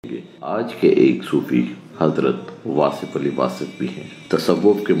آج کے ایک صوفی حضرت واصف علی واصف بھی ہیں۔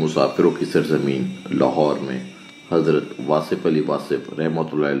 تصوف کے مسافروں کی سرزمین لاہور میں حضرت واصف علی واصف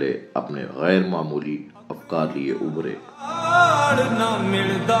رحمۃ اللہ علیہ اپنے غیر معمولی افکار لیے ابھرے۔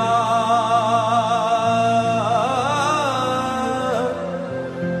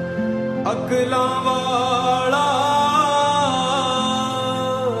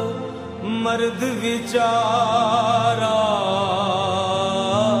 مرد بیچارہ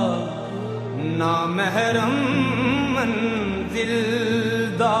نامحرم منزل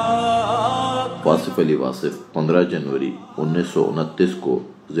دار۔ واصف علی واصف 15 جنوری 1929 کو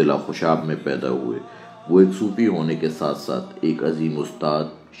ضلع خوشاب میں پیدا ہوئے۔ وہ ایک صوفی ہونے کے ساتھ ساتھ ایک عظیم استاد،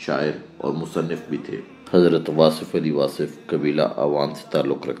 شاعر اور مصنف بھی تھے۔ حضرت واصف علی واصف قبیلہ عوان سے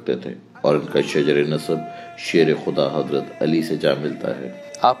تعلق رکھتے تھے اور ان کا شجر نسب شیر خدا حضرت علی سے جا ملتا ہے۔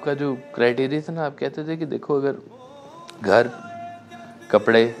 آپ کا جو کرائٹیریا تھا نا، آپ کہتے تھے کہ دیکھو اگر گھر،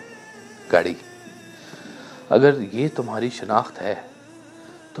 کپڑے، گاڑی، اگر یہ تمہاری شناخت ہے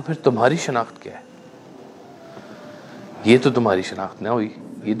تو پھر تمہاری شناخت کیا ہے؟ یہ تو تمہاری شناخت نہ ہوئی،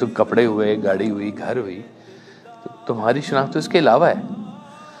 یہ تو کپڑے ہوئے، گاڑی ہوئی، گھر ہوئی، تو تمہاری شناخت تو اس کے علاوہ ہے۔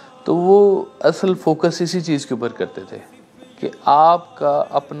 تو وہ اصل فوکس اسی چیز کے اوپر کرتے تھے کہ آپ کا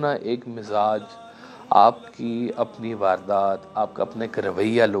اپنا ایک مزاج، آپ کی اپنی واردات، آپ کا اپنا ایک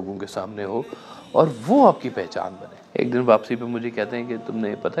رویہ لوگوں کے سامنے ہو اور وہ آپ کی پہچان بنے۔ ایک دن واپسی پہ مجھے کہتے ہیں کہ تم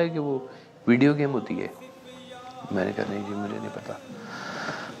نے پتہ ہے کہ وہ ویڈیو گیم ہوتی ہے؟ میں نے کہا نہیں جی مجھے نہیں پتا۔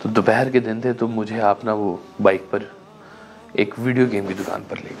 تو دوپہر کے دن تھے، تو مجھے آپ نا وہ بائک پر ایک ویڈیو گیم کی دکان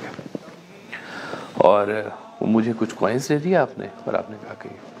پر لے گیا اور وہ مجھے کچھ کوائنس دے دیا آپ نے، اور آپ نے کہا کہ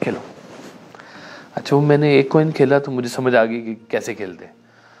کھیلو۔ اچھا، وہ میں نے ایک کوائن کھیلا تو مجھے سمجھ آ گئی کہ کیسے کھیلتے ہیں۔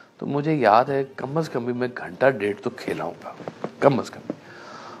 تو مجھے یاد ہے کم از کم بھی میں گھنٹہ ڈیڑھ تو کھیلا ہوں گا، کم از کم۔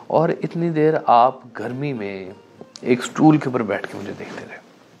 اور اتنی دیر آپ گرمی میں ایک سٹول کے اوپر بیٹھ کے مجھے دیکھتے رہے۔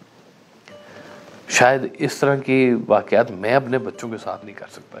 شاید اس طرح کے واقعات میں اپنے بچوں کے ساتھ نہیں کر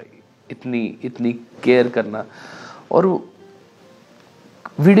سکتا، اتنی کیئر کرنا۔ اور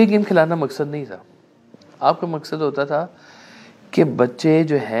ویڈیو گیم کھلانا مقصد نہیں تھا، آپ کا مقصد ہوتا تھا کہ بچے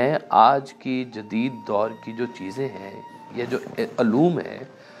جو ہیں آج کی جدید دور کی جو چیزیں ہیں یا جو علوم ہیں،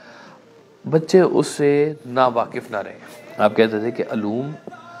 بچے اس سے نا واقف نہ رہیں۔ آپ کہتے تھے کہ علوم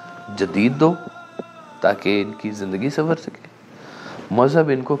جدید دو تاکہ ان کی زندگی سنور سکے، مذہب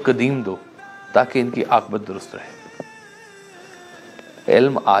ان کو قدیم دو تاکہ ان کی عاقبت درست رہے۔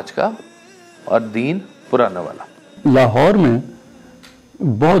 علم آج کا اور دین پرانا والا۔ لاہور میں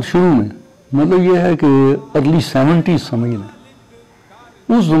بہت شروع میں، مطلب یہ ہے کہ ارلی 70s سمجھ لیں،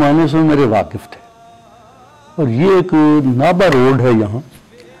 اس زمانے سے میرے واقف تھے۔ اور یہ ایک نابا روڈ ہے، یہاں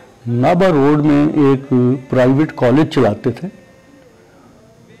نابا روڈ میں ایک پرائیویٹ کالج چلاتے تھے۔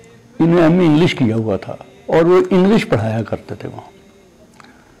 انہیں ایم اے انگلش کیا ہوا تھا اور وہ انگلش پڑھایا کرتے تھے وہاں۔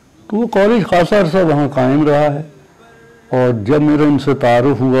 تو وہ کالج خاصا عرصہ وہاں قائم رہا ہے، اور جب میرا ان سے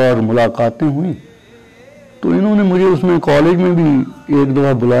تعارف ہوا اور ملاقاتیں ہوئیں تو انہوں نے مجھے اس میں کالج میں بھی ایک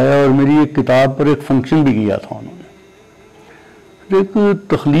دفعہ بلایا اور میری ایک کتاب پر ایک فنکشن بھی کیا تھا انہوں نے۔ ایک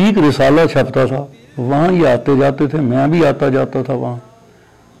تخلیق رسالہ چھپتا تھا، وہاں یہ آتے جاتے تھے، میں بھی آتا جاتا تھا وہاں۔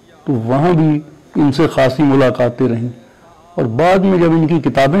 تو وہاں بھی ان سے خاصی ملاقاتیں رہیں، اور بعد میں جب ان کی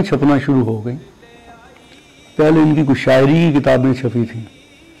کتابیں چھپنا شروع ہو گئیں، پہلے ان کی کچھ شاعری کی کتابیں چھپی تھیں،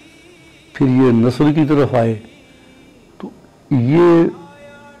 پھر یہ نثر کی طرف آئے، تو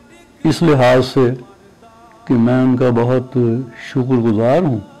یہ اس لحاظ سے کہ میں ان کا بہت شکر گزار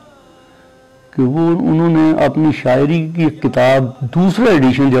ہوں کہ وہ انہوں نے اپنی شاعری کی ایک کتاب دوسرا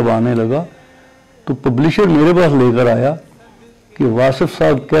ایڈیشن جب آنے لگا تو پبلشر میرے پاس لے کر آیا کہ واصف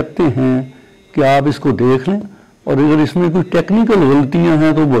صاحب کہتے ہیں کہ آپ اس کو دیکھ لیں اور اگر اس میں کوئی ٹیکنیکل غلطیاں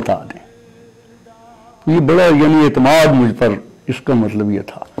ہیں تو بتا دیں۔ یہ بڑا یعنی اعتماد مجھ پر، اس کا مطلب یہ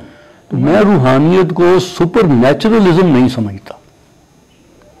تھا۔ تو میں روحانیت کو سپر نیچرلزم نہیں سمجھتا۔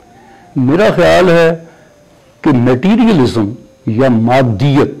 میرا خیال ہے کہ میٹیریلزم یا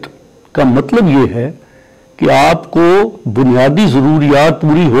مادیت کا مطلب یہ ہے کہ آپ کو بنیادی ضروریات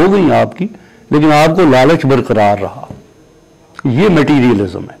پوری ہو گئیں آپ کی، لیکن آپ کو لالچ برقرار رہا، یہ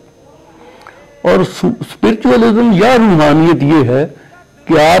میٹیریلزم ہے۔ اور اسپرچولیزم یا روحانیت یہ ہے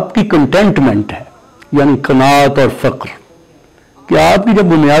کہ آپ کی کنٹینٹمنٹ ہے، یعنی قناعت اور فقر، کہ آپ کی جب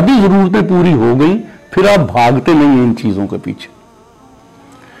بنیادی ضرورتیں پوری ہو گئیں پھر آپ بھاگتے نہیں ہیں ان چیزوں کے پیچھے۔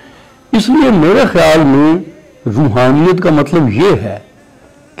 اس لیے میرے خیال میں روحانیت کا مطلب یہ ہے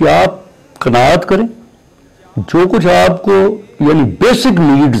کہ آپ قناعت کریں، جو کچھ آپ کو یعنی بیسک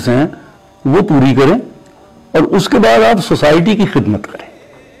نیڈز ہیں وہ پوری کریں، اور اس کے بعد آپ سوسائٹی کی خدمت کریں۔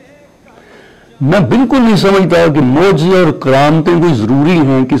 میں بالکل نہیں سمجھتا کہ معجزے اور کرامتیں کوئی ضروری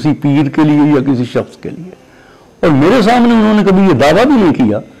ہیں کسی پیر کے لیے یا کسی شخص کے لیے۔ اور میرے سامنے انہوں نے کبھی یہ دعویٰ بھی نہیں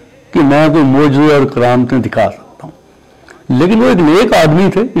کیا کہ میں کوئی معجزے اور کرامتیں دکھا سکتا ہوں، لیکن وہ ایک نیک آدمی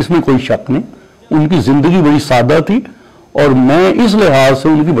تھے، اس میں کوئی شک نہیں. ان کی زندگی بڑی سادہ تھی اور میں اس لحاظ سے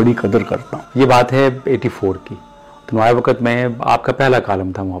ان کی بڑی قدر کرتا ہوں. یہ بات ہے 84 کی. تو نوائے وقت میں آپ کا پہلا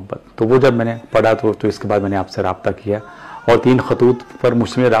کالم تھا محبت، تو وہ جب میں نے پڑھا تو اس کے بعد میں نے آپ سے رابطہ کیا اور 3 خطوط پر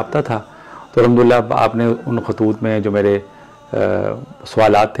مشتمل رابطہ تھا. تو الحمدللہ آپ نے ان خطوط میں جو میرے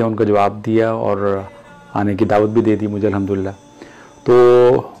سوالات تھے ان کا جواب دیا اور آنے کی دعوت بھی دے دی مجھے الحمدللہ. تو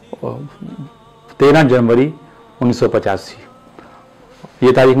 13 جنوری 1985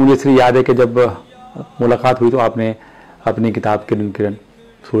 یہ تاریخ مجھے اس لیے یاد ہے کہ جب ملاقات ہوئی تو آپ نے اپنی کتاب کرن کرن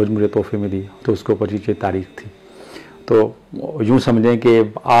سورج مجھے تحفے میں دی، تو اس کے اوپر یہ تاریخ تھی. تو یوں سمجھیں کہ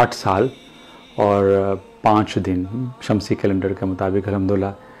 8 سال اور 5 دن شمسی کیلنڈر کے مطابق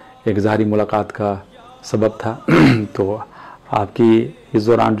الحمدللہ ایک ظاہری ملاقات کا سبب تھا. تو آپ کی اس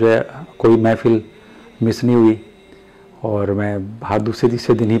دوران جو ہے کوئی محفل مس نہیں ہوئی اور میں ہر دوسرے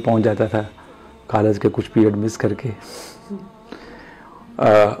تیسرے دن ہی پہنچ جاتا تھا کالج کے کچھ پیریڈ مس کر کے.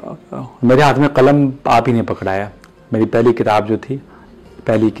 میرے ہاتھ میں قلم آپ ہی نے پکڑایا. میری پہلی کتاب جو تھی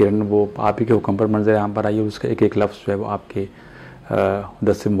پہلی کرن وہ آپ ہی کے حکم پر منظر عام پر آئی ہے. اس کا ایک ایک لفظ جو ہے وہ آپ کے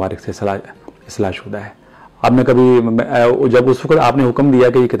دست مبارک سے اصلاح شدہ ہے. آپ نے کبھی جب اس وقت آپ نے حکم دیا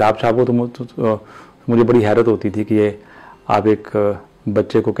کہ یہ کتاب چھاپو تو مجھے بڑی حیرت ہوتی تھی کہ یہ آپ ایک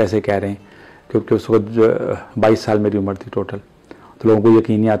بچے کو کیسے کہہ رہے ہیں، کیونکہ اس وقت جو 22 سال میری عمر تھی ٹوٹل. تو لوگوں کو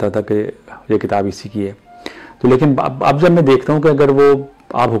یقین نہیں آتا تھا کہ یہ کتاب اسی کی ہے. تو لیکن اب جب میں دیکھتا ہوں کہ اگر وہ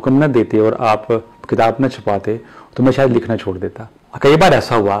آپ حکم نہ دیتے اور آپ کتاب نہ چھپاتے تو میں شاید لکھنا چھوڑ دیتا. کئی بار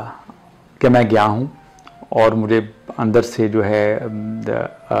ایسا ہوا کہ میں گیا ہوں اور مجھے اندر سے جو ہے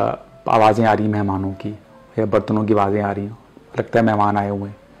آوازیں آ رہی مہمانوں کی یا برتنوں کی آوازیں آ رہی ہیں، لگتا ہے مہمان آئے ہوئے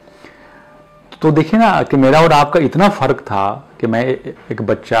ہیں. تو دیکھیں نا کہ میرا اور آپ کا اتنا فرق تھا کہ میں ایک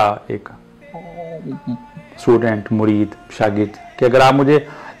بچہ، ایک اسٹوڈنٹ، مرید، شاگرد، کہ اگر آپ مجھے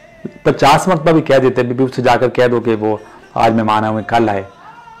 50 مرتبہ بھی کہہ دیتے بھی اس سے جا کر کہہ دو کہ وہ آج مہمان آئے ہوئے کل آئے،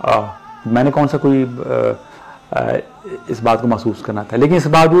 میں نے کون سا کوئی اس بات کو محسوس کرنا تھا. لیکن اس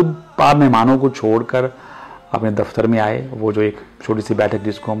باوجود آپ مہمانوں کو چھوڑ کر اپنے دفتر میں آئے. وہ جو ایک چھوٹی سی بیٹھک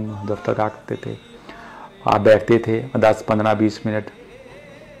جس کو ہم دفتر کہا کرتے تھے، آپ بیٹھتے تھے 10 15 20 منٹ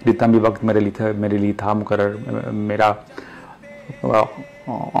جتنا بھی وقت میرے لیے تھا مقرر،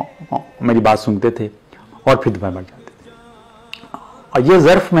 میری بات سنتے تھے اور پھر دوبارہ بڑھ جاتے تھے. اور یہ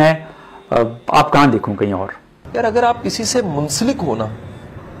ظرف میں آپ کہاں دیکھوں کہیں اور. یار اگر آپ کسی سے منسلک ہونا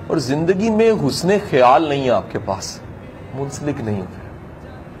اور زندگی میں حسن خیال نہیں ہے آپ کے پاس، منسلک نہیں ہو،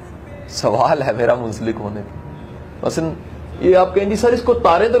 سوال ہے میرا منسلک ہونے کا. مثلا یہ آپ کہیں جی سر اس کو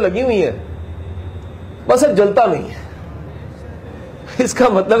تاریں تو لگی ہوئی ہیں بس سر جلتا نہیں ہے، اس کا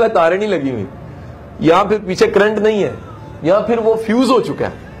مطلب ہے تاریں نہیں لگی ہوئی، یا پھر پیچھے کرنٹ نہیں ہے، یا پھر وہ فیوز ہو چکا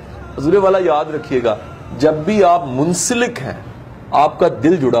ہے. حضور والا یاد رکھیے گا، جب بھی آپ منسلک ہیں، آپ کا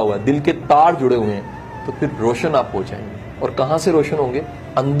دل جڑا ہوا ہے، دل کے تار جڑے ہوئے ہیں، تو پھر روشن آپ ہو جائیں گے. اور کہاں سے روشن ہوں گے؟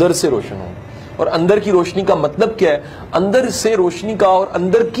 اندر سے روشن ہوں گے. اور اندر کی روشنی کا مطلب کیا ہے؟ اندر سے روشنی کا اور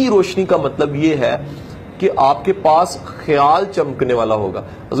اندر کی روشنی کا مطلب یہ ہے کہ آپ کے پاس خیال چمکنے والا ہوگا.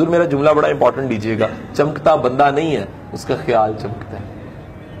 حضور میرا جملہ بڑا امپورٹنٹ لیجئے گا، چمکتا بندہ نہیں ہے، اس کا خیال چمکتا ہے،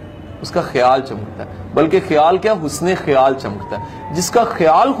 اس کا خیال چمکتا ہے. بلکہ خیال کیا، حسن خیال چمکتا ہے. جس کا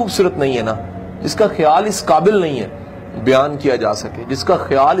خیال خوبصورت نہیں ہے نا، جس کا خیال اس قابل نہیں ہے بیان کیا جا سکے، جس کا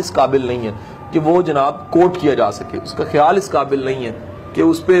خیال اس قابل نہیں ہے کہ وہ جناب کوٹ کیا جا سکے، اس کا خیال اس قابل نہیں ہے کہ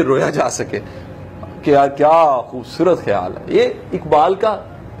اس پہ رویا جا سکے کہ یار کیا خوبصورت خیال ہے. یہ اقبال کا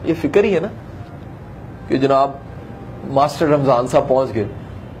یہ فکر ہی ہے نا کہ جناب ماسٹر رمضان صاحب پہنچ گئے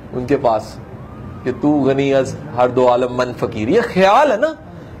ان کے پاس کہ تو غنی از ہر دو عالم من فقیر. یہ خیال ہے نا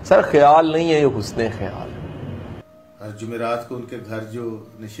سر، خیال نہیں ہے، یہ حسن خیال ہے. ہر جمعرات کو ان کے گھر جو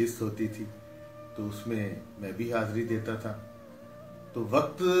نشست ہوتی تھی تو اس میں بھی حاضری دیتا تھا. تو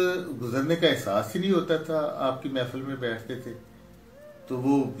وقت گزرنے کا احساس ہی نہیں ہوتا تھا. آپ کی محفل میں بیٹھتے تھے تو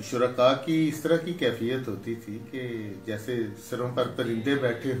وہ شرکاء کی اس طرح کی کیفیت ہوتی تھی کہ جیسے سروں پر پرندے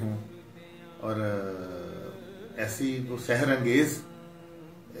بیٹھے ہوں، اور ایسی وہ سحر انگیز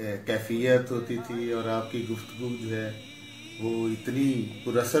کیفیت ہوتی تھی. اور آپ کی گفتگو جو ہے وہ اتنی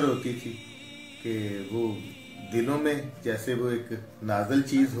پر اثر ہوتی تھی کہ وہ دلوں میں جیسے وہ ایک نازل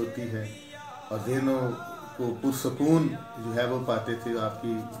چیز ہوتی ہے، اور ذہنوں کو پرسکون جو ہے وہ پاتے تھے آپ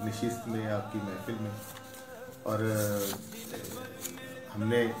کی نشست میں، آپ کی محفل میں. اور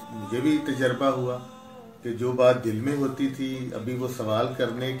مجھے بھی تجربہ ہوا کہ جو بات دل میں ہوتی تھی ابھی وہ سوال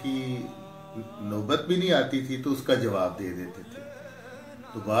کرنے کی نوبت بھی نہیں آتی تھی تو اس کا جواب دے دیتے تھے.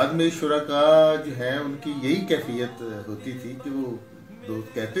 تو بعد میں شرکاء جو ہیں ان کی یہی کیفیت ہوتی تھی کہ وہ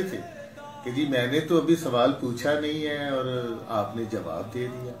دوست کہتے تھے کہ جی میں نے تو ابھی سوال پوچھا نہیں ہے اور آپ نے جواب دے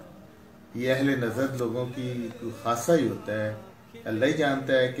دیا. یہ اہل نظر لوگوں کی خاصہ ہی ہوتا ہے. اللہ ہی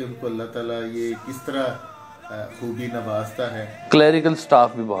جانتا ہے کہ ان کو اللہ تعالیٰ یہ کس طرح خوبی نوازتا ہے. کلیریکل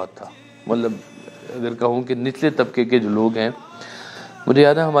سٹاف بھی بہت تھا. مطلب اگر کہوں کہ نچلے طبقے کے جو لوگ ہیں، مجھے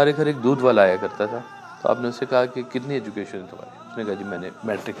یاد ہے ہمارے گھر ایک دودھ والا آیا کرتا تھا. تو آپ نے اس سے کہا کہ کتنی ایجوکیشن ہے تمہاری؟ اس نے کہا جی میں نے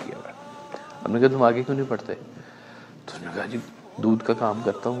میٹرک کیا ہوا ہے. ہم نے کہا تم آگے کیوں نہیں پڑھتے؟ تو اس نے کہا جی دودھ کا کام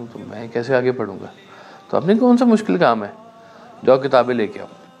کرتا ہوں تو میں کیسے آگے پڑھوں گا. تو آپ نے کون سا مشکل کام ہے، جاؤ کتابیں لے کے آؤ.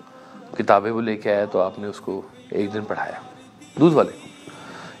 کتابیں وہ لے کے آیا تو آپ نے اس کو ایک دن پڑھایا، دودھ والے کو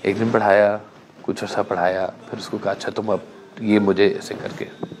ایک دن پڑھایا، کچھ عرصہ پڑھایا. پھر اس کو کہا اچھا تم اب یہ مجھے ایسے کر کے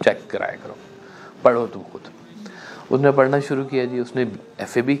چیک کرایا کرو، پڑھو تم خود. اس نے پڑھنا شروع کیا جی. اس نے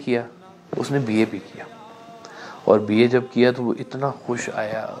ایف اے بھی کیا، اس نے بی اے بھی کیا. اور بی اے جب کیا تو وہ اتنا خوش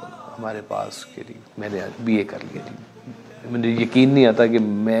آیا ہمارے پاس کہ جی میں نے بی اے کر لیا جی. مجھے یقین نہیں آتا کہ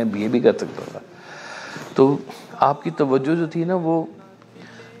میں بی اے بھی کر سکتا تھا. تو آپ کی توجہ جو تھی نا وہ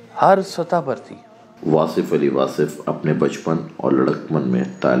ہر سطح پر تھی. واصف علی واصف اپنے بچپن اور لڑکپن میں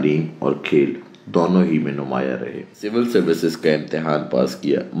تعلیم اور کھیل دونوں ہی میں نمایاں رہے. سول سروسز کا امتحان پاس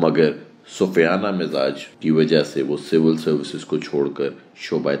کیا، مگر صوفیانہ مزاج کی وجہ سے وہ سول سروسز کو چھوڑ کر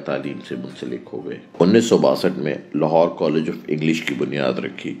شعبہ تعلیم سے منسلک ہو گئے. 1962 میں لاہور کالج آف انگلش کی بنیاد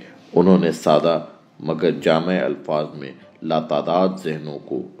رکھی. انہوں نے سادہ مگر جامع الفاظ میں لاتعداد ذہنوں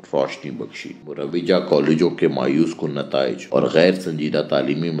کو روشنی بخشی. مروجہ کالجوں کے مایوس کن نتائج اور غیر سنجیدہ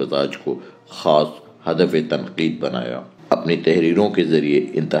تعلیمی مزاج کو خاص ہدف تنقید بنایا. اپنی تحریروں کے ذریعے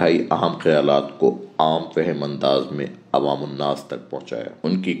انتہائی اہم خیالات کو عام فہم انداز میں عوام الناس تک پہنچایا.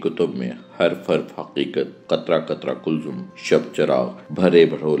 ان کی کتب میں حرف حرف حقیقت، قطرہ قطرہ کلزم، شب چراغ، بھرے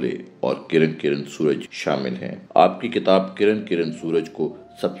بھرولے اور کرن کرن سورج شامل ہیں. آپ کی کتاب کرن کرن سورج کو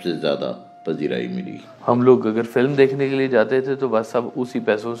سب سے زیادہ پذیرائی ملی. ہم لوگ اگر فلم دیکھنے کے لیے جاتے تھے تو بس سب اسی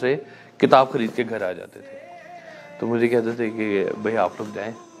پیسوں سے کتاب خرید کے گھر آ جاتے تھے. تو مجھے کہتے تھے کہ بھئی آپ لوگ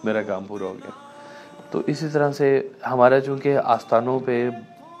جائیں، میرا کام پورا ہو گیا. تو اسی طرح سے ہمارا چونکہ آستانوں پہ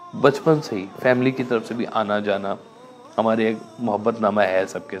بچپن سے ہی فیملی کی طرف سے بھی آنا جانا، ہمارے ایک محبت نامہ ہے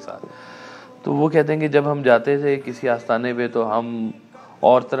سب کے ساتھ. تو وہ کہتے ہیں کہ جب ہم جاتے تھے کسی آستانے پہ تو ہم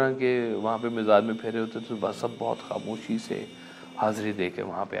اور طرح کے وہاں پہ مزاج میں پھیرے ہوتے تھے، بس سب بہت خاموشی سے حاضری دے کے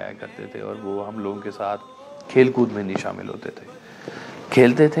وہاں پہ آیا کرتے تھے. اور وہ ہم لوگوں کے ساتھ کھیل کود میں نہیں شامل ہوتے تھے.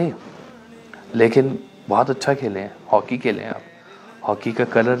 کھیلتے تھے لیکن بہت اچھا کھیلے ہیں. ہاکی کھیلے ہیں آپ، ہاکی کا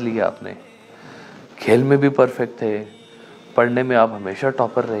کلر لیا آپ نے. کھیل میں بھی پرفیکٹ تھے، پڑھنے میں آپ ہمیشہ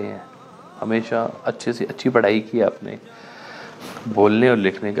ٹاپر رہے ہیں، ہمیشہ اچھے سے اچھی پڑھائی کی آپ نے. بولنے اور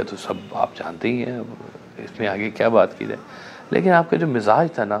لکھنے کا تو سب آپ جانتے ہی ہیں، اب اس میں آگے کیا بات کی جائے. لیکن آپ کا جو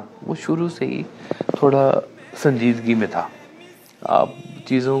مزاج تھا نا وہ شروع سے ہی تھوڑا سنجیدگی میں تھا. آپ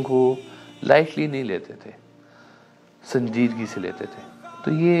چیزوں کو لائٹلی نہیں لیتے تھے، سنجیدگی سے لیتے تھے.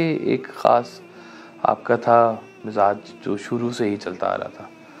 تو یہ ایک خاص آپ کا تھا مزاج جو شروع سے ہی چلتا آ رہا تھا.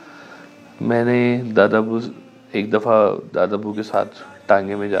 میں نے دادا ابو ایک دفعہ دادا ابو کے ساتھ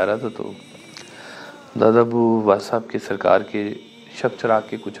ٹانگے میں جا رہا تھا تو دادا ابو واس صاحب کے سرکار کے شب چراغ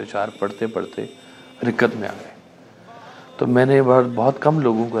کے کچھ اشعار پڑھتے پڑھتے رکت میں آ گئے. تو میں نے بہت کم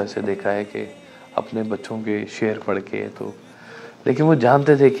لوگوں کو ایسے دیکھا ہے کہ اپنے بچوں کے شعر پڑھ کے تو، لیکن وہ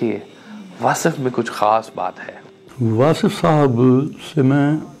جانتے تھے کہ واصف میں کچھ خاص بات ہے. واصف صاحب سے میں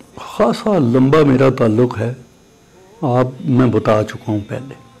خاصا لمبا میرا تعلق ہے، میں بتا چکا ہوں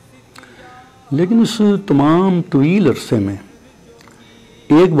پہلے. لیکن اس تمام طویل عرصے میں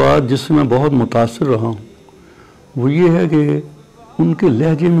ایک بات جس سے میں بہت متاثر رہا ہوں وہ یہ ہے کہ ان کے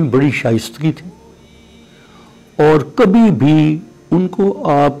لہجے میں بڑی شائستگی تھی. اور کبھی بھی ان کو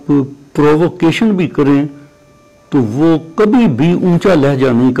آپ پرووکیشن بھی کریں تو وہ کبھی بھی اونچا لہجہ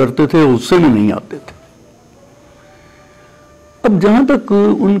نہیں کرتے تھے، غصے میں نہیں آتے تھے. اب جہاں تک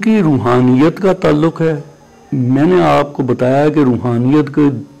ان کی روحانیت کا تعلق ہے، میں نے آپ کو بتایا کہ روحانیت کے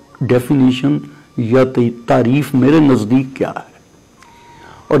ڈیفینیشن یا تعریف میرے نزدیک کیا ہے،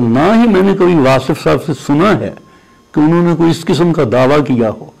 اور نہ ہی میں نے کبھی واصف صاحب سے سنا ہے کہ انہوں نے کوئی اس قسم کا دعویٰ کیا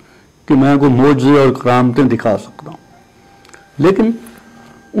ہو کہ میں کوئی معجزے اور کرامتیں دکھا سکتا ہوں. لیکن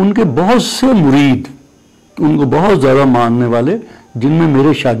ان کے بہت سے مرید، ان کو بہت زیادہ ماننے والے جن میں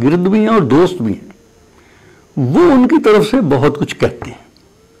میرے شاگرد بھی ہیں اور دوست بھی ہیں، وہ ان کی طرف سے بہت کچھ کہتے ہیں.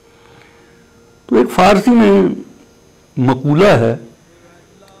 تو ایک فارسی میں مقولہ ہے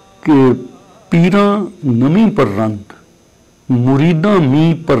کہ پیراں نمی پر رند، مریداں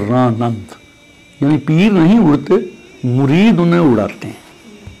می پر رانند، یعنی پیر نہیں اڑتے، مرید انہیں اڑاتے ہیں.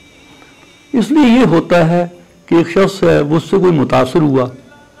 اس لیے یہ ہوتا ہے کہ ایک شخص ہے وہ اس سے کوئی متاثر ہوا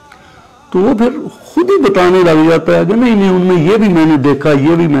تو وہ پھر خود ہی بتانے لگ جاتا ہے کہ نہیں ان میں یہ بھی میں نے دیکھا،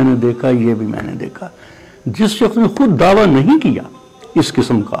 یہ بھی میں نے دیکھا، یہ بھی میں نے دیکھا. جس شخص نے خود دعویٰ نہیں کیا اس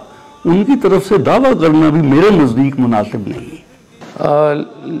قسم کا، ان کی طرف سے دعویٰ کرنا بھی میرے نزدیک مناسب نہیں ہے.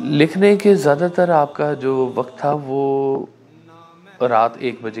 لکھنے کے زیادہ تر آپ کا جو وقت تھا وہ رات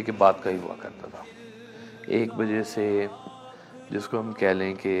 1 بجے کے بعد کا ہی ہوا کرتا تھا. 1 بجے سے جس کو ہم کہہ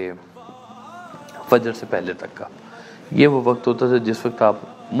لیں کہ فجر سے پہلے تک کا یہ وہ وقت ہوتا تھا جس وقت آپ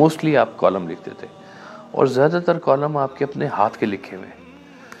موسٹلی آپ کالم لکھتے تھے. اور زیادہ تر کالم آپ کے اپنے ہاتھ کے لکھے ہوئے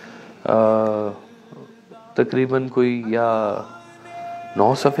تقریباً کوئی یا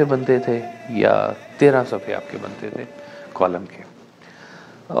 9 صفحے بنتے تھے یا 13 صفحے آپ کے بنتے تھے کالم کے.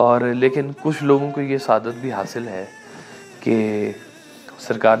 اور لیکن کچھ لوگوں کو یہ سعادت بھی حاصل ہے کہ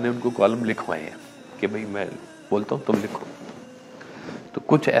سرکار نے ان کو کالم لکھوائے ہیں کہ بھئی میں بولتا ہوں تم لکھو. تو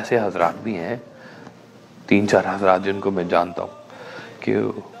کچھ ایسے حضرات بھی ہیں 3-4 حضرات جن کو میں جانتا ہوں کہ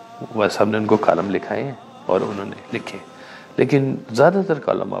وہ سب نے ان کو کالم لکھائے ہیں اور انہوں نے لکھے. لیکن زیادہ تر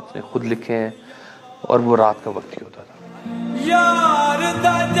کالم آپ نے خود لکھے ہیں اور وہ رات کا وقت ہی ہوتا تھا. یار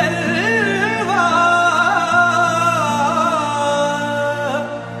دا جلوہ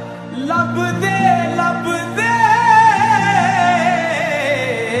لب دے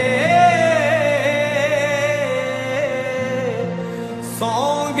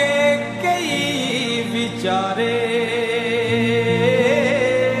سونگے کئی بیچارے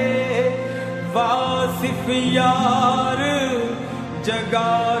واصف یار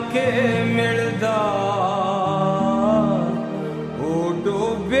جگا کے ملدا او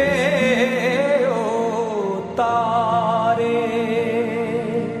ڈوبے او تارے.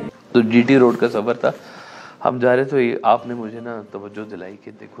 تو جی ٹی روڈ کا سفر تھا, ہم جا رہے تھے, آپ نے مجھے نا توجہ دلائی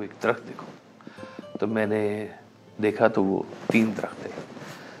کہ دیکھو ایک درخت دیکھو. تو میں نے دیکھا تو وہ 3 درخت تھے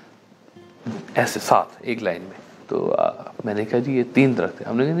ایسے ساتھ ایک لائن میں. تو میں نے کہا جی یہ 3 درخت ہیں.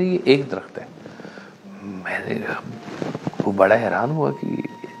 ہم نے کہا نہیں یہ 1 درخت ہے. میں نے وہ بڑا حیران ہوا کہ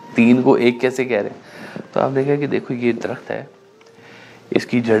 3 کو 1 کیسے کہہ رہے ہیں. تو آپ نے کہا کہ دیکھو یہ درخت ہے, اس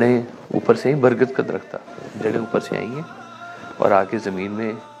کی جڑیں اوپر سے برگد کا درخت تھا, جڑیں اوپر سے آئی ہیں اور آ کے زمین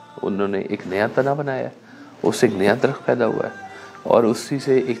میں انہوں نے ایک نیا تنا بنایا ہے, اس سے ایک نیا درخت پیدا ہوا ہے اور اسی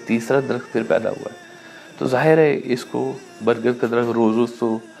سے ایک تیسرا درخت پھر پیدا ہوا ہے. تو ظاہر ہے اس کو برگد کا درخت روز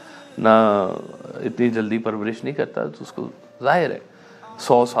تو نہ اتنی جلدی پرورش نہیں کرتا, تو اس کو ظاہر ہے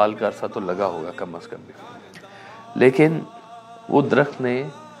 100 سال کا عرصہ تو لگا ہوگا کم از کم بھی. لیکن وہ درخت نے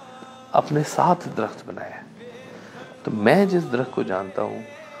اپنے ساتھ درخت بنایا ہے. تو میں جس درخت کو جانتا ہوں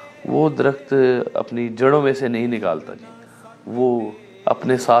وہ درخت اپنی جڑوں میں سے نہیں نکالتا جی, وہ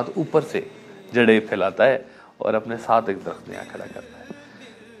اپنے ساتھ اوپر سے جڑیں پھیلاتا ہے اور اپنے ساتھ ایک درخت نیا کھڑا کرتا ہے.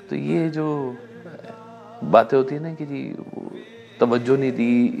 تو یہ جو باتیں ہوتی ہیں نا کہ جی توجہ نہیں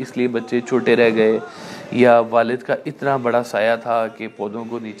دی اس لیے بچے چھوٹے رہ گئے, یا والد کا اتنا بڑا سایہ تھا کہ پودوں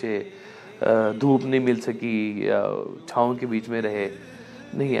کو نیچے دھوپ نہیں مل سکی یا چھاؤں کے بیچ میں رہے,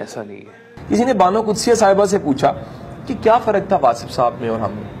 نہیں ایسا نہیں ہے. کسی نے بانو قدسیہ صاحبہ سے پوچھا کہ کیا فرق تھا واصف صاحب میں اور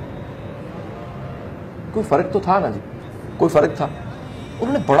ہم میں. کوئی فرق تو تھا نا جی, کوئی فرق تھا.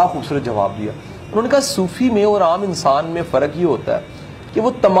 انہوں نے بڑا خوبصورت جواب دیا. انہوں نے کہا صوفی میں اور عام انسان میں فرق یہ ہوتا ہے کہ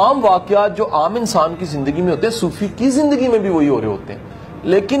وہ تمام واقعات جو عام انسان کی زندگی میں ہوتے ہیں صوفی کی زندگی میں بھی وہی ہو رہے ہوتے ہیں,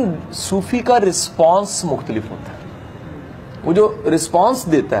 لیکن صوفی کا رسپانس مختلف ہوتا ہے. وہ جو رسپانس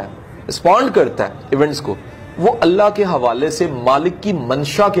دیتا ہے, رسپونڈ کرتا ہے ایونٹس کو, وہ اللہ کے حوالے سے, مالک کی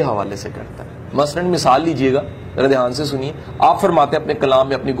منشا کے حوالے سے کرتا ہے. مثلا مثال لیجئے گا, ذرا دھیان سے سنیے. آپ فرماتے ہیں اپنے کلام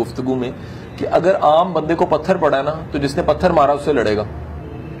میں, اپنی گفتگو میں کہ اگر عام بندے کو پتھر پڑا ہے نا تو جس نے پتھر مارا اس سے لڑے گا.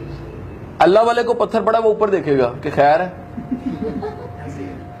 اللہ والے کو پتھر پڑا وہ اوپر دیکھے گا کہ خیر ہے,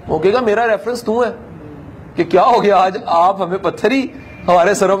 وہ کہے گا میرا ریفرنس تو ہے کہ کیا ہو گیا آج آپ ہمیں پتھر ہی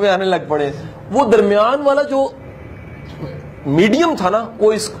ہمارے سروں پہ آنے لگ پڑے. وہ درمیان والا جو میڈیم تھا نا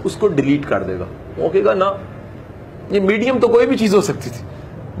وہ اس کو ڈیلیٹ کر دے گا. وہ کہے گا نا یہ میڈیم تو کوئی بھی چیز ہو سکتی تھی,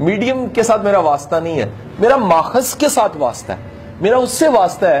 میڈیم کے ساتھ میرا واسطہ نہیں ہے, میرا ماخذ کے ساتھ واسطہ ہے. میرا اس سے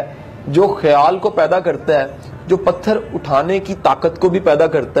واسطہ ہے جو خیال کو پیدا کرتا ہے, جو پتھر اٹھانے کی طاقت کو بھی پیدا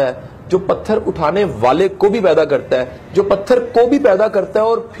کرتا ہے, جو پتھر اٹھانے والے کو بھی پیدا کرتا ہے, جو پتھر کو بھی پیدا کرتا ہے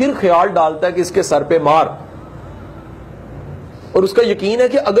اور پھر خیال ڈالتا ہے کہ اس کے سر پہ مار, اور اس کا یقین ہے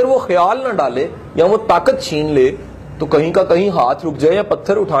کہ اگر وہ خیال نہ ڈالے یا وہ طاقت چھین لے تو کہیں کا کہیں ہاتھ رک جائے یا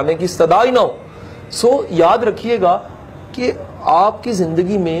پتھر اٹھانے کی استدعا ہی نہ ہو. سو یاد رکھیے گا کہ آپ کی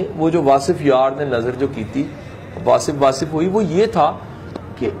زندگی میں وہ جو واصف یار نے نظر جو کی تھی, واصف ہوئی, وہ یہ تھا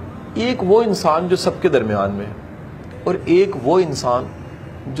کہ ایک وہ انسان جو سب کے درمیان میں ہے اور ایک وہ انسان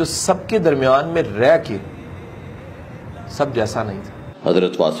جو سب کے درمیان میں رہ کے سب جیسا نہیں تھا.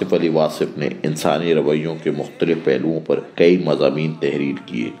 حضرت واصف علی واصف نے انسانی رویوں کے مختلف پہلوؤں پر کئی مضامین تحریر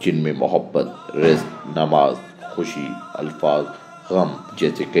کیے, جن میں محبت, رزق, نماز, خوشی, الفاظ, غم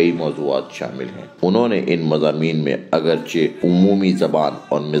جیسے کئی موضوعات شامل ہیں. انہوں نے ان مضامین میں اگرچہ عمومی زبان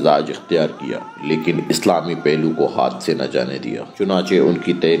اور مزاج اختیار کیا لیکن اسلامی پہلو کو ہاتھ سے نہ جانے دیا. چنانچہ ان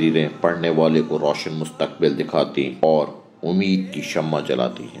کی تحریریں پڑھنے والے کو روشن مستقبل دکھاتی اور امید کی شمع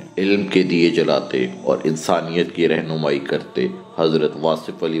جلاتی ہیں، علم کے دیے جلاتے اور انسانیت کی رہنمائی کرتے حضرت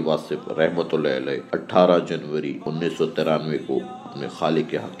واصف علی واصف رحمۃ اللہ علیہ 18 جنوری 1993 کو اپنے خالق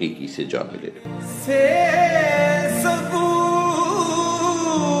حقیقی سے جا ملے۔ سے ثبوت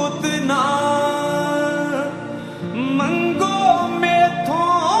نہ منگو میں تھو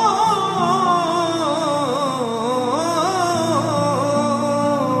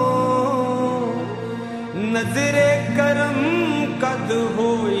نظر کرم قد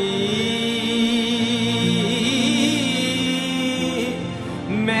ہوئی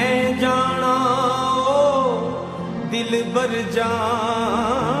میں جانا دل بر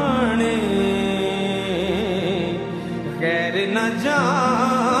جانے غیر نہ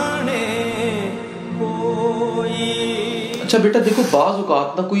جانے کوئی۔ اچھا بیٹا دیکھو، بعض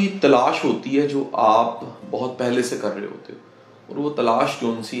اوقات نا کوئی تلاش ہوتی ہے جو آپ بہت پہلے سے کر رہے ہوتے ہو، اور وہ تلاش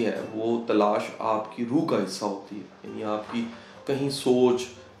جون سی ہے، وہ تلاش آپ کی روح کا حصہ ہوتی ہے، یعنی آپ کی کہیں سوچ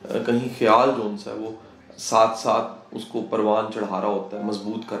کہیں خیال جون سا ہے وہ ساتھ ساتھ اس کو پروان چڑھا رہا ہوتا ہے،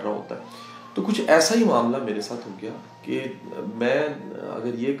 مضبوط کر رہا ہوتا ہے۔ تو کچھ ایسا ہی معاملہ میرے ساتھ ہو گیا کہ میں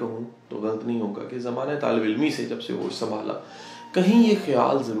اگر یہ کہوں تو غلط نہیں ہوگا کہ زمانہ طالب علمی سے جب سے ہوش سنبھالا کہیں یہ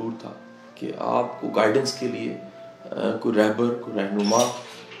خیال ضرور تھا کہ آپ کو گائیڈنس کے لیے کوئی رہبر، کوئی رہنما،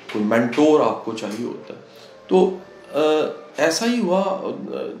 کوئی مینٹور آپ کو چاہیے ہوتا ہے۔ تو ایسا ہی ہوا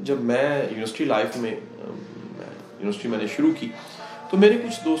جب میں یونیورسٹی لائف میں یونیورسٹی میں نے شروع کی تو میرے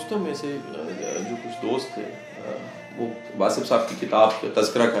کچھ دوستوں میں سے جو کچھ دوست تھے وہ واصف صاحب کی کتاب کا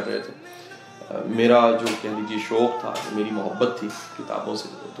تذکرہ کر رہے تھے۔ میرا جو کہہ لیجیے شوق تھا، میری محبت تھی کتابوں سے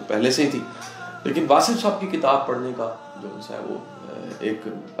تو پہلے سے ہی تھی، لیکن واصف صاحب کی کتاب پڑھنے کا جو ہے وہ ایک،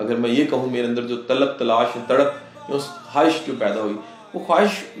 اگر میں یہ کہوں میرے اندر جو طلب، تلاش، تڑپ، اس خواہش جو پیدا ہوئی، وہ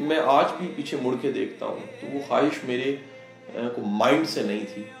خواہش میں آج بھی پیچھے مڑ کے دیکھتا ہوں تو وہ خواہش میرے کو مائنڈ سے نہیں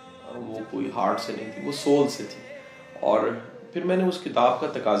تھی، وہ کوئی ہارٹ سے نہیں تھی، وہ سول سے تھی۔ اور پھر میں نے اس کتاب کا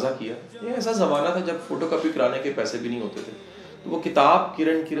تقاضا کیا۔ یہ ایسا زمانہ تھا جب فوٹو کاپی کرانے کے پیسے بھی نہیں ہوتے تھے، تو وہ کتاب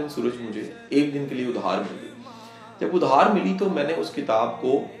کرن کرن سورج مجھے ایک دن کے لیے ادھار مل گئی۔ جب ادھار ملی تو میں نے اس کتاب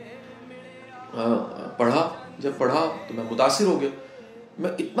کو پڑھا۔ جب پڑھا تو میں متاثر ہو گیا۔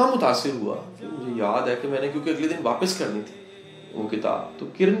 میں اتنا متاثر ہوا کہ مجھے یاد ہے کہ میں نے، کیونکہ اگلے دن واپس کرنی تھی وہ کتاب، تو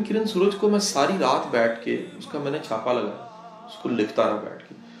کرن کرن سورج کو میں ساری رات بیٹھ کے اس کا میں نے چھاپا لگایا، اس کو لکھتا رہا بیٹھ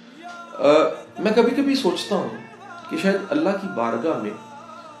کے۔ میں کبھی کبھی سوچتا ہوں کہ شاید اللہ کی بارگاہ میں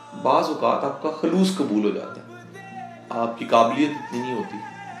بعض اوقات آپ کا خلوص قبول ہو جاتا ہے، آپ کی قابلیت اتنی نہیں ہوتی،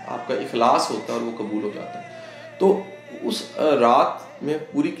 آپ کا اخلاص ہوتا ہے اور وہ قبول ہو جاتا ہے۔ تو اس رات میں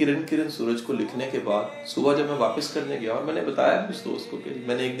پوری کرن کرن سورج کو لکھنے کے بعد صبح جب میں واپس کرنے گیا، اور میں نے بتایا اس دوست کو کہ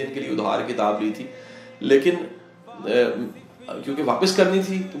میں نے ایک دن کے لیے ادھار کتاب لی تھی، لیکن کیونکہ واپس کرنی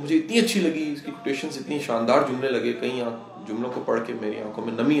تھی تو مجھے اتنی اچھی لگی، اس کی کوٹیشنز اتنی شاندار جملے لگے، کئی جملوں کو پڑھ کے میری آنکھوں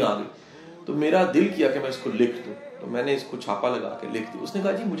میں نمی آ گئی، تو میرا دل کیا کہ میں اس کو لکھ دوں، تو میں نے اس کو چھاپا لگا کے لکھ دی۔ اس نے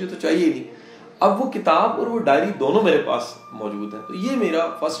کہا جی مجھے تو چاہیے ہی نہیں۔ اب وہ کتاب اور وہ ڈائری دونوں میرے پاس موجود ہیں۔ تو یہ میرا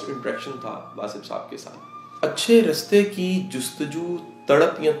فرسٹ انٹریکشن تھا واصف صاحب کے ساتھ۔ اچھے رستے کی جستجو،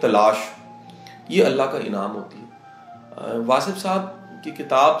 تڑپ یا تلاش، یہ اللہ کا انعام ہوتی ہے۔ واصف صاحب کی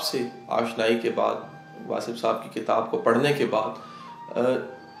کتاب سے آشنائی کے بعد، واصف صاحب کی کتاب کو پڑھنے کے بعد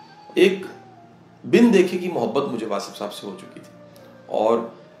ایک بن دیکھے کی محبت مجھے واصف صاحب سے ہو چکی تھی، اور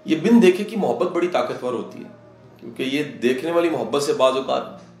یہ بن دیکھے کی محبت بڑی طاقتور ہوتی ہے، کیونکہ یہ دیکھنے والی محبت سے بعض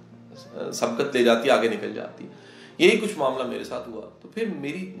اوقات سبقت لے جاتی ہے، آگے نکل جاتی ہے۔ یہی کچھ معاملہ میرے ساتھ ہوا۔ تو پھر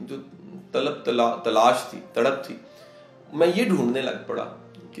میری جو طلب، تلاش تھی، تڑپ تھی، میں یہ ڈھونڈنے لگ پڑا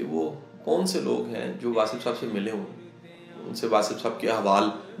کہ وہ کون سے لوگ ہیں جو واصف صاحب سے ملے ہوں، ان سے واصف صاحب کے احوال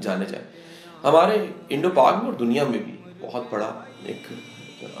جانے جائیں۔ ہمارے انڈو پاک میں اور دنیا میں بھی بہت بڑا ایک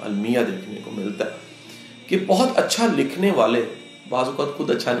المیہ دیکھنے کو ملتا ہے کہ بہت اچھا لکھنے والے بعض اوقات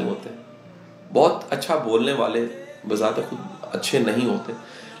خود اچھا نہیں ہوتے، بہت اچھا بولنے والے بذات خود اچھے نہیں ہوتے۔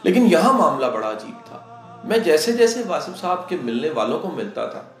 لیکن یہاں معاملہ بڑا عجیب تھا۔ میں جیسے جیسے واصف صاحب کے ملنے والوں کو ملتا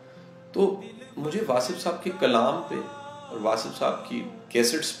تھا تو مجھے واصف صاحب کے کلام پہ اور واصف صاحب کی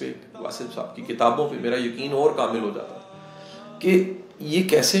کیسٹس پہ، واصف صاحب کی کتابوں پہ میرا یقین اور کامل ہو جاتا تھا کہ یہ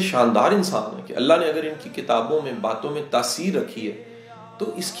کیسے شاندار انسان ہے، کہ اللہ نے اگر ان کی کتابوں میں، باتوں میں تاثیر رکھی ہے تو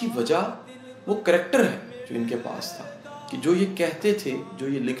اس کی وجہ وہ کریکٹر ہے جو ان کے پاس تھا، کہ جو یہ کہتے تھے، جو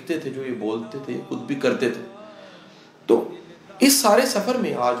یہ لکھتے تھے، جو یہ بولتے تھے، خود بھی کرتے تھے۔ تو اس سارے سفر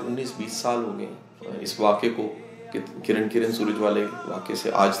میں آج 19-20 سال ہو گئے اس واقعے کو، کرن کرن سورج والے واقعے سے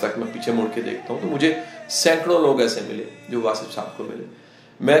آج تک میں پیچھے مڑ کے دیکھتا ہوں تو مجھے سینکڑوں لوگ ایسے ملے جو واصف صاحب کو ملے۔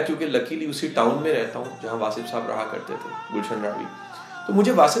 میں کیونکہ لکیلی اسی ٹاؤن میں رہتا ہوں جہاں واصف صاحب رہا کرتے تھے، گلشن راوی، تو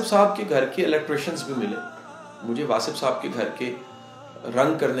مجھے واصف صاحب کے گھر کے الیکٹریشنز بھی ملے، مجھے واصف صاحب کے گھر کے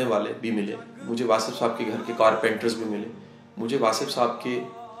رنگ کرنے والے بھی ملے، مجھے واصف صاحب کے گھر کے کارپینٹرز بھی ملے، مجھے واصف صاحب کے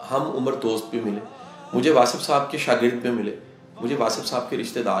ہم عمر دوست بھی ملے۔ مجھے واصف صاحب کے شاگرد بھی ملے, مجھے واصف صاحب کے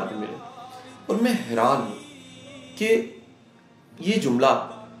رشتہ دار بھی ملے, اور میں حیران ہوں کہ یہ جملہ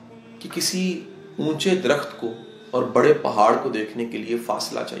کہ کسی اونچے درخت کو اور بڑے پہاڑ کو دیکھنے کے لیے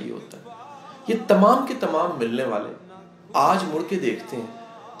فاصلہ چاہیے ہوتا ہے, یہ تمام کے تمام ملنے والے آج مڑ کے دیکھتے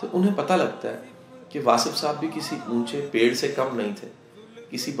ہیں تو انہیں پتہ لگتا ہے کہ واصف صاحب بھی کسی اونچے پیڑ سے کم نہیں تھے,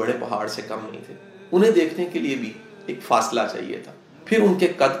 کسی بڑے پہاڑ سے کم نہیں تھے. انہیں دیکھنے کے لیے بھی ایک فاصلہ چاہیے تھا. پھر ان کے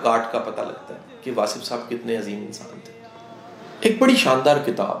قد کاٹ کا پتہ لگتا ہے کہ واصف صاحب کتنے عظیم انسان تھے. ایک بڑی شاندار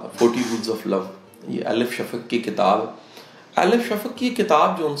کتاب ہے 40 Woods of Love, یہ الف شفق کی کتاب ہے. الف شفق کی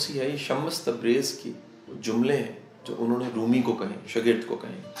کتاب جو ان سی ہے, یہ شمس تبریز کی جملے ہیں جو انہوں نے رومی کو کہیں, شاگرد کو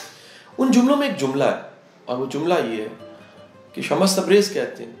کہیں. ان جملوں میں ایک جملہ ہے, اور وہ جملہ یہ ہے کہ شمس تبریز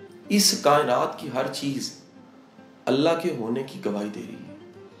کہتے ہیں اس کائنات کی ہر چیز اللہ کے ہونے کی گواہی دے رہی ہے,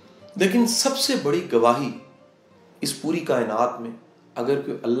 لیکن سب سے بڑی گواہی اس پوری کائنات میں اگر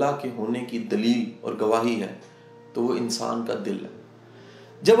کوئی اللہ کے ہونے کی دلیل اور گواہی ہے تو وہ انسان کا دل ہے.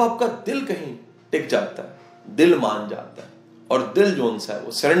 جب آپ کا دل کہیں ٹک جاتا ہے, دل مان جاتا ہے, اور دل جو ان سے ہے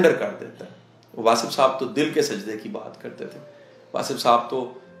وہ سرنڈر کر دیتا ہے. واصف صاحب تو دل کے سجدے کی بات کرتے تھے. واصف صاحب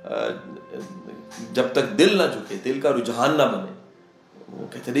تو جب تک دل نہ جھکے, دل کا رجحان نہ بنے, وہ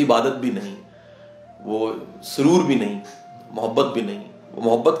کہتے تھے عبادت بھی نہیں, وہ سرور بھی نہیں, محبت بھی نہیں. وہ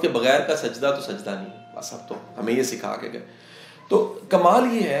محبت کے بغیر کا سجدہ تو سجدہ نہیں. واصف تو ہمیں یہ سکھا کے گئے. تو کمال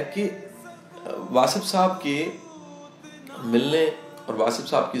یہ ہے کہ واصف صاحب کے ملنے اور واصف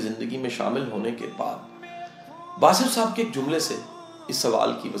صاحب کی زندگی میں شامل ہونے کے بعد واصف صاحب کے ایک جملے سے اس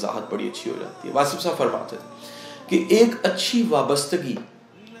سوال کی وضاحت بڑی اچھی ہو جاتی ہے. واصف صاحب فرماتے تھے کہ ایک اچھی وابستگی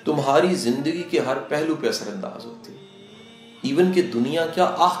تمہاری زندگی کے ہر پہلو پہ اثر انداز ہوتی ہے, ایون کہ دنیا کیا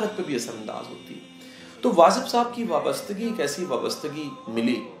آخرت پہ بھی اثر انداز ہوتی ہے. تو واصف صاحب کی وابستگی ایک ایسی وابستگی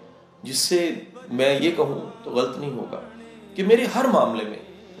ملی جس سے میں یہ کہوں تو غلط نہیں ہوگا کہ میرے ہر معاملے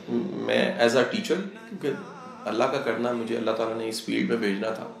میں ایز اے ٹیچر, کیونکہ اللہ کا کرنا, مجھے اللہ تعالیٰ نے اس فیلڈ میں بھیجنا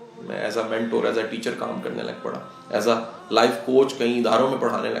تھا, میں as a mentor, as a teacher کام کرنے لگ پڑا, ایز اے لائف کوچ کئی اداروں میں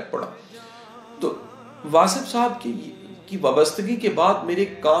پڑھانے لگ پڑا. تو واصف صاحب کی وابستگی کے بعد میرے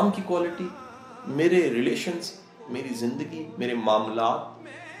کام کی کوالٹی, میرے ریلیشنز, میری زندگی, میرے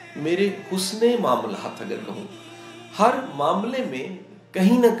معاملات, میرے حسن معاملات اگر کہوں, ہر معاملے میں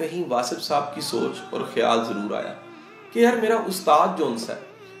کہیں نہ کہیں واصف صاحب کی سوچ اور خیال ضرور آیا کہ یار میرا استاد جو ان سے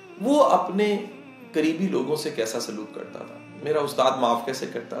وہ اپنے قریبی لوگوں سے کیسا سلوک کرتا تھا, میرا استاد معاف کیسے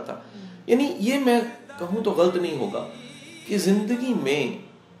کرتا تھا. یعنی یہ میں کہوں تو غلط نہیں ہوگا کہ زندگی میں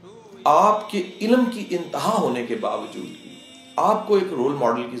آپ کے علم کی انتہا ہونے کے باوجود آپ کو ایک رول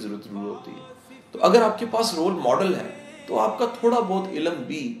ماڈل کی ضرورت ہوتی ہے. تو اگر آپ کے پاس رول ماڈل ہے تو آپ کا تھوڑا بہت علم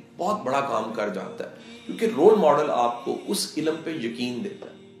بھی بہت بڑا کام کر جاتا ہے, کیونکہ رول ماڈل آپ کو اس علم پہ یقین دیتا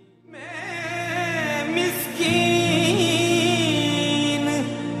ہے. میں مسکین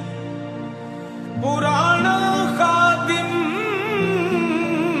پرانا خادم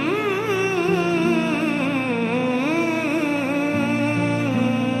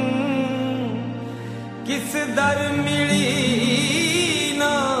کس در ملی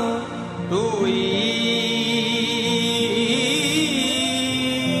نہ ہوئی,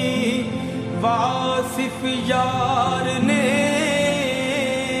 واصف یار نے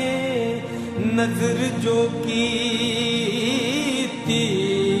نظر جو کی تھی,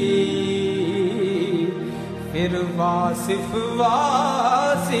 پھر واصف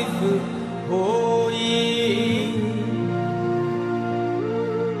ہوئی.